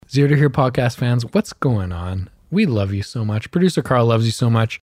Zero to Here podcast fans, what's going on? We love you so much. Producer Carl loves you so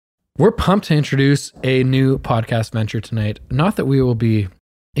much. We're pumped to introduce a new podcast venture tonight. Not that we will be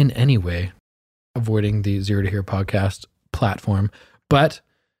in any way avoiding the Zero to Here podcast platform, but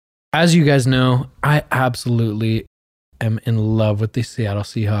as you guys know, I absolutely am in love with the Seattle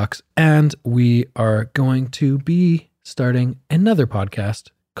Seahawks, and we are going to be starting another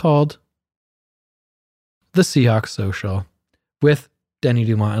podcast called the Seahawks Social with Denny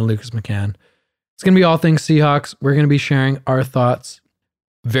Dumas and Lucas McCann. It's going to be all things Seahawks. We're going to be sharing our thoughts,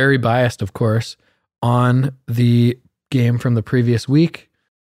 very biased, of course, on the game from the previous week,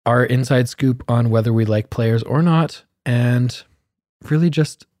 our inside scoop on whether we like players or not, and really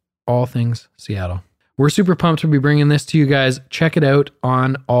just all things Seattle. We're super pumped to be bringing this to you guys. Check it out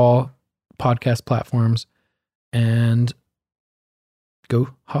on all podcast platforms and go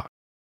Hawks.